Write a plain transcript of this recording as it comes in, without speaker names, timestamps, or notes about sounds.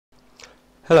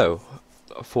Hello,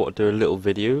 I thought I'd do a little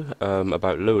video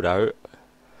about Loadout,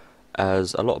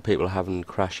 as a lot of people are having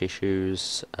crash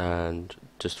issues and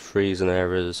just freezing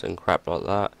errors and crap like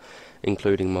that,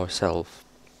 including myself.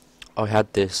 I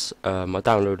had this, I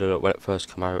downloaded it when it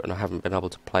first came out and I haven't been able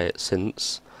to play it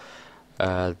since.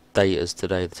 Date is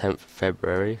today, the 10th of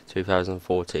February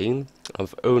 2014.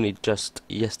 I've only just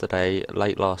yesterday,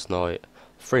 late last night,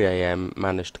 3 AM,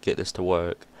 managed to get this to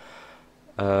work.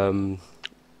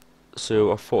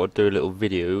 So I thought I'd do a little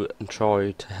video and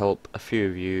try to help a few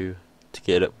of you to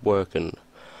get it working.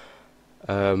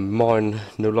 Mine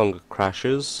no longer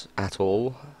crashes at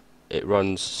all. It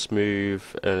runs smooth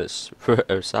and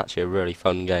it's actually a really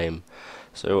fun game.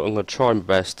 So I'm going to try my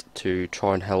best to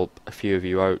try and help a few of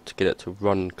you out to get it to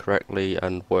run correctly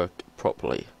and work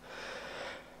properly.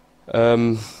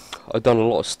 I've done a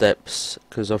lot of steps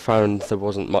because I found there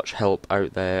wasn't much help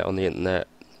out there on the internet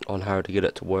on how to get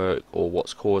it to work or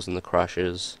what's causing the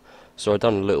crashes. So I've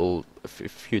done a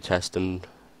few tests and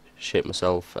shit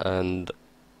myself and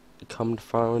come to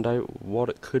find out what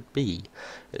it could be.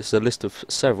 It's a list of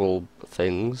several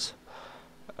things,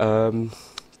 but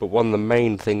one of the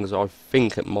main things I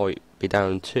think it might be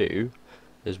down to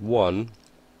is one,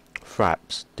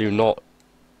 Fraps. Do not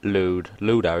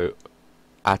load out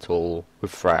at all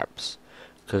with Fraps,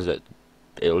 because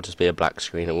it'll just be a black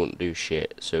screen, it won't do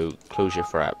shit, so close your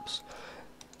Fraps.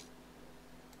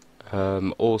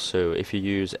 Also, if you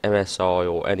use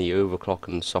MSI or any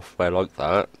overclocking software like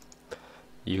that,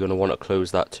 you're going to want to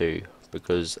close that too,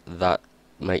 because that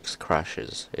makes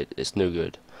crashes. It's no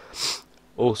good.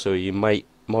 Also, you might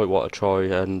want to try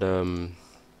and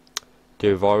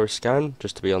do a virus scan,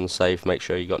 just to be on the safe, make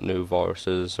sure you got no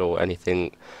viruses or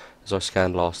anything, as I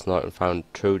scanned last night and found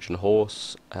Trojan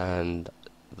horse, and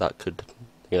that could,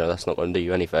 that's not going to do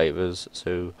you any favours,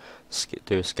 so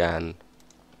do a scan.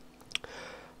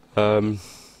 I'll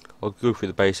go through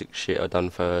the basic shit I've done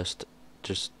first,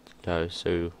 just,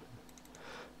 so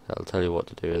that'll tell you what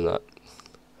to do in that.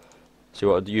 So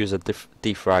you want to use a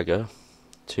defragger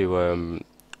to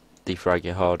defrag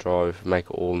your hard drive, make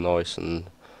it all nice, and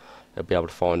you'll be able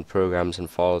to find programs and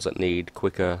files that need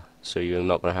quicker, so you're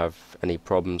not going to have any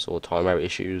problems or timeout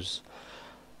issues.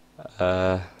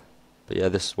 But yeah,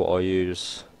 this is what I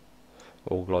use,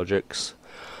 all logics.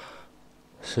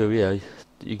 So yeah,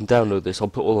 you can download this. I'll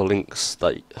put all the links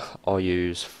that I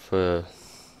use for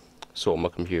sorting my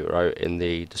computer out in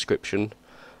the description,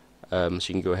 so you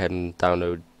can go ahead and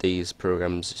download these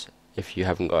programs if you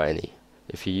haven't got any.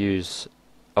 If you use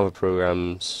other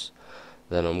programs,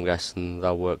 then I'm guessing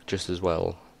they'll work just as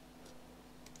well.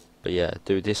 But yeah,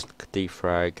 do disk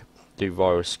defrag, do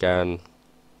virus scan.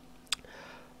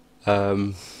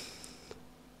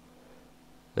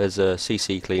 There's a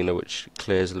CC cleaner which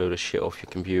clears a load of shit off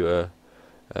your computer.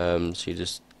 So you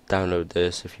just download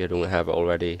this if you don't have it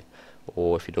already,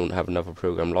 or if you don't have another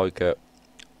program like it,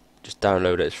 just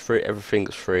download it. It's free.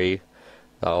 Everything's free.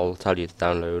 That'll tell you to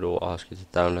download or ask you to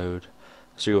download.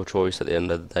 It's your choice at the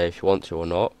end of the day if you want to or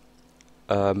not.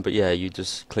 But yeah, you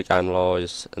just click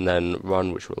analyze and then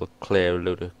run, which will clear a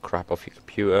load of crap off your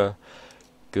computer.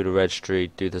 Go to registry,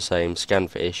 do the same, scan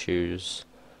for issues,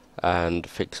 and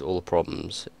fix all the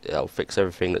problems. It'll fix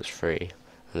everything that's free,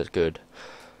 and it's good.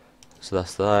 So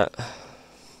that's that.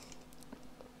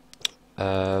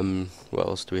 What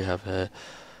else do we have here?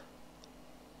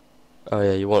 Oh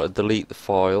yeah, you want to delete the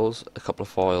files, a couple of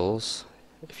files,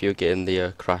 if you're getting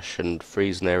the crash and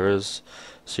freezing errors.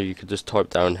 So you could just type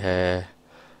down here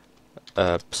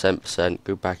 %%,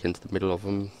 go back into the middle of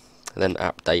them, and then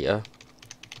app data,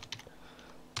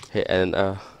 hit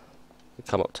enter,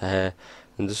 come up to here,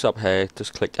 and just up here,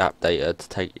 just click app data to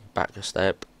take you back a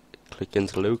step, click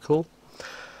into local,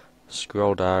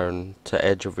 scroll down to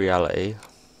edge of reality,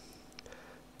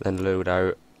 then load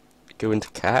out, go into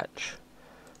cache,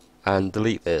 and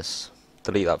delete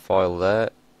that file there.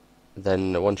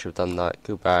 Then once you've done that,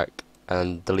 go back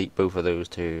and delete both of those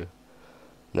two.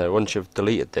 Now once you've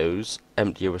deleted those,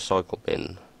 empty your recycle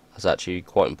bin. That's actually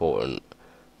quite important,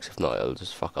 because if not it'll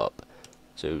just fuck up.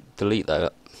 So delete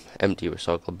that, empty your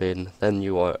recycle bin, then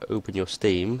you open your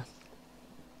Steam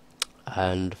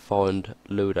and find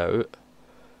Loadout,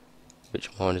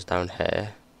 which mine is down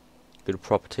here. Go to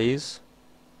properties,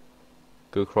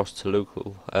 go across to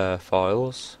local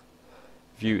files,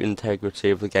 view integrity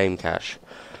of the game cache.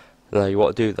 Now you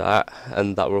want to do that,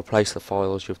 and that will replace the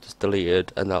files you've just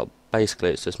deleted, and that basically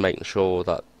it's just making sure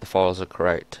that the files are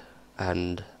correct,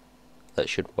 and that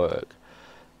should work.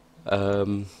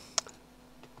 But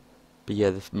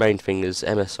yeah, the main thing is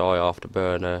MSI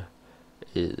Afterburner.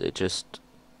 It just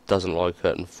doesn't like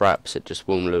it, and Fraps, it just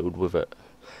won't load with it.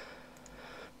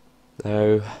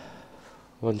 Now,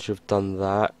 Once you've done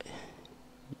that,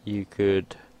 you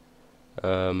could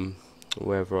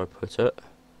wherever I put it,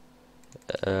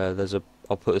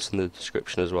 I'll put this in the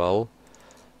description as well.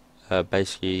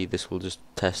 Basically this will just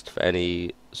test for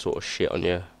any sort of shit on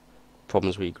your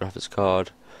problems with your graphics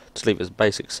card. Just leave it as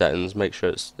basic settings, make sure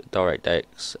it's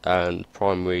DirectX and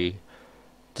primary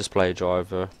display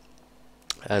driver,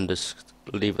 and just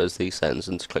leave it as these settings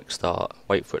and just click start.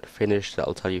 Wait for it to finish,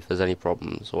 that'll tell you if there's any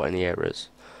problems or any errors.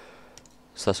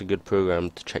 So that's a good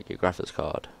program to check your graphics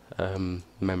card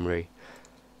memory.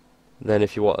 Then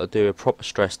if you want to do a proper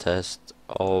stress test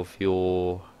of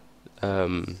your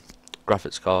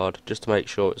graphics card, just to make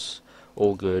sure it's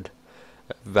all good,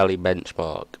 Valley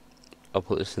Benchmark. I'll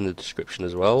put this in the description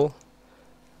as well.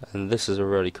 And this is a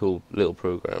really cool little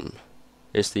program.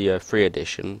 It's the free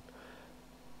edition.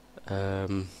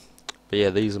 But yeah,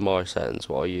 these are my settings,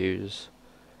 what I use.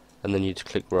 And then you just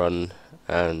click run,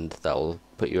 and that'll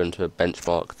put you into a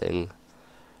benchmark thing.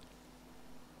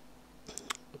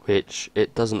 Which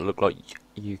it doesn't look like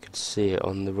you could see it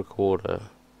on the recorder.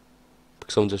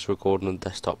 Because I'm just recording on the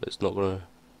desktop, it's not going to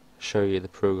show you the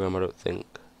program, I don't think.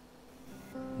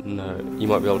 No, you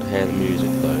might be able to hear the music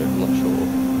though, I'm not sure.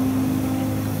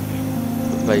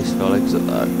 But basically I'll exit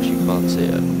that because you can't see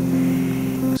it.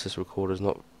 Because this recorder's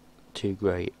not too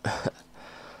great.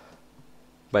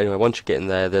 But anyway, once you get in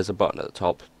there, there's a button at the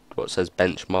top what says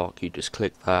benchmark. You just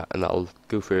click that and that'll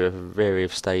go through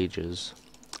various stages.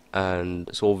 And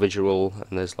it's all visual,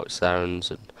 and there's like sounds,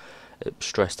 and it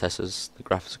stress tests the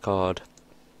graphics card.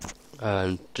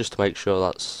 And just to make sure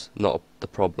that's not the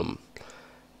problem,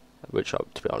 which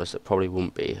to be honest it probably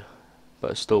won't be,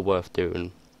 but it's still worth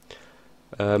doing.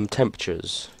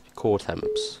 Temperatures, core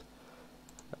temps.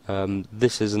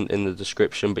 This isn't in the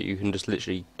description, but you can just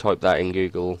literally type that in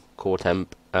Google, core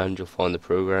temp, and you'll find the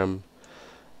program.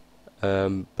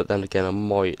 But then again,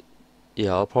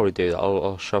 I'll probably do that.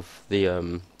 I'll shove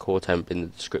the core temp in the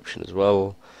description as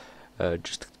well,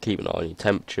 just to keep an eye on your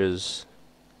temperatures,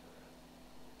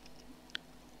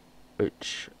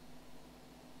 which,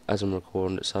 as I'm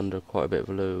recording, it's under quite a bit of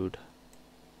a load,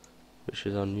 which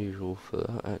is unusual for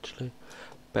that actually.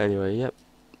 But anyway, yep,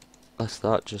 that's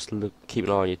that. Just keep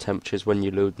an eye on your temperatures when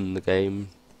you're loading the game.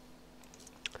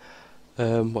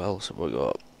 What else have we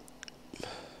got?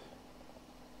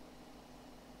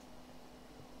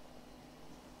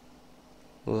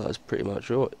 Well, that's pretty much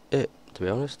it, to be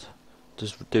honest.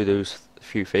 Just do those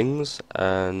few things,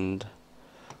 and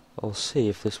I'll see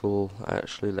if this will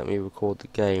actually let me record the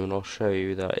game, and I'll show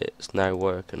you that it's now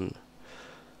working.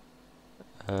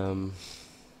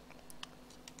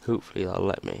 Hopefully that'll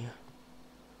let me,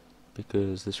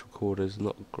 because this recorder is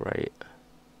not great.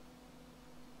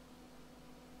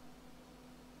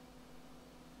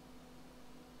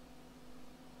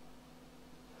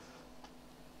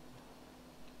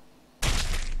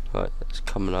 Right, it's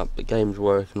coming up, the game's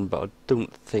working, but I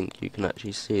don't think you can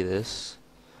actually see this.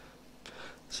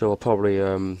 So I'll probably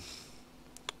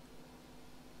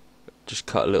just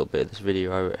cut a little bit of this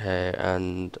video out here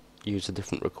and use a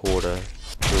different recorder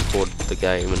to record the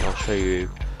game, and I'll show you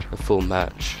a full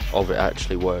match of it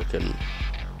actually working.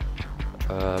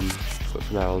 But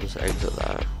for now I'll just exit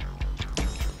that,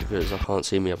 because I can't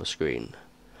see my other screen.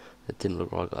 It didn't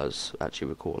look like I was actually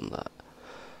recording that.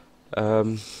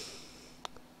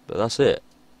 But that's it,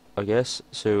 I guess.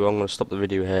 So I'm going to stop the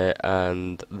video here,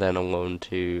 and then I'm going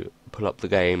to pull up the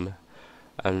game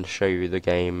and show you the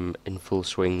game in full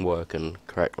swing working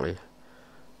correctly.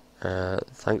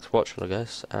 Thanks for watching, I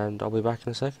guess, and I'll be back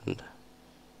in a second.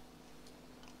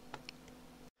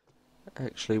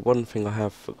 Actually, one thing I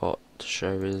have forgot to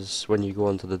show is when you go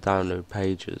onto the download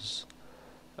pages,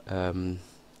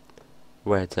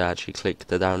 where to actually click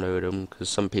to download them, because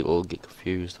some people get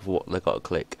confused of what they got to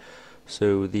click.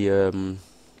 So the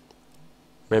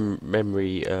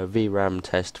memory VRAM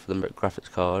test for the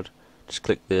graphics card, just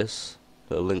click this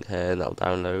little link here and that'll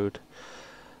download,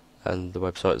 and the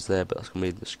website's there, but that's going to be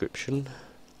in the description.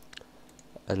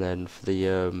 And then for the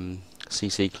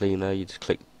CC cleaner, you just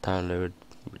click download,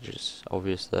 which is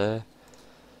obvious there.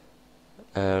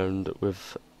 And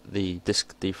with the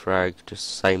disk defrag,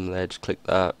 just same there, just click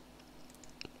that.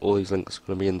 All these links are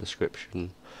going to be in the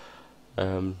description.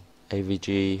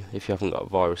 AVG, if you haven't got a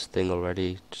virus thing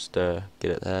already, just get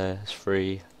it there, it's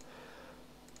free.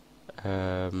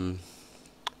 Valley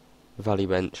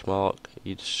Benchmark,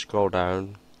 you just scroll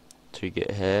down to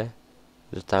get here,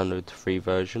 just download the free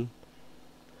version,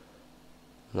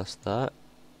 and that's that.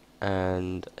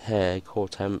 And here, core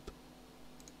temp,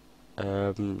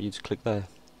 you just click there.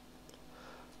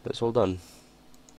 That's all done.